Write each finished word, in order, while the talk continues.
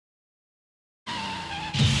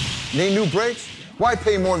Need new brakes? Why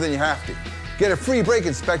pay more than you have to? Get a free brake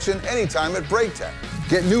inspection anytime at Brake Tech.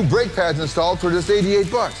 Get new brake pads installed for just 88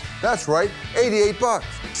 bucks. That's right, 88 bucks.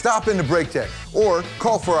 Stop into Brake Tech or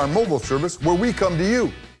call for our mobile service where we come to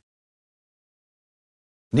you.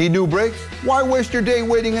 Need new brakes? Why waste your day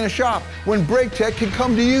waiting in a shop when Brake Tech can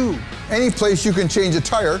come to you? Any place you can change a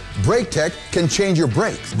tire, Brake Tech can change your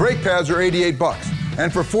brakes. Brake pads are 88 bucks.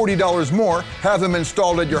 And for $40 more, have them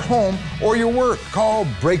installed at your home or your work. Call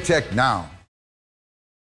Brake Tech now.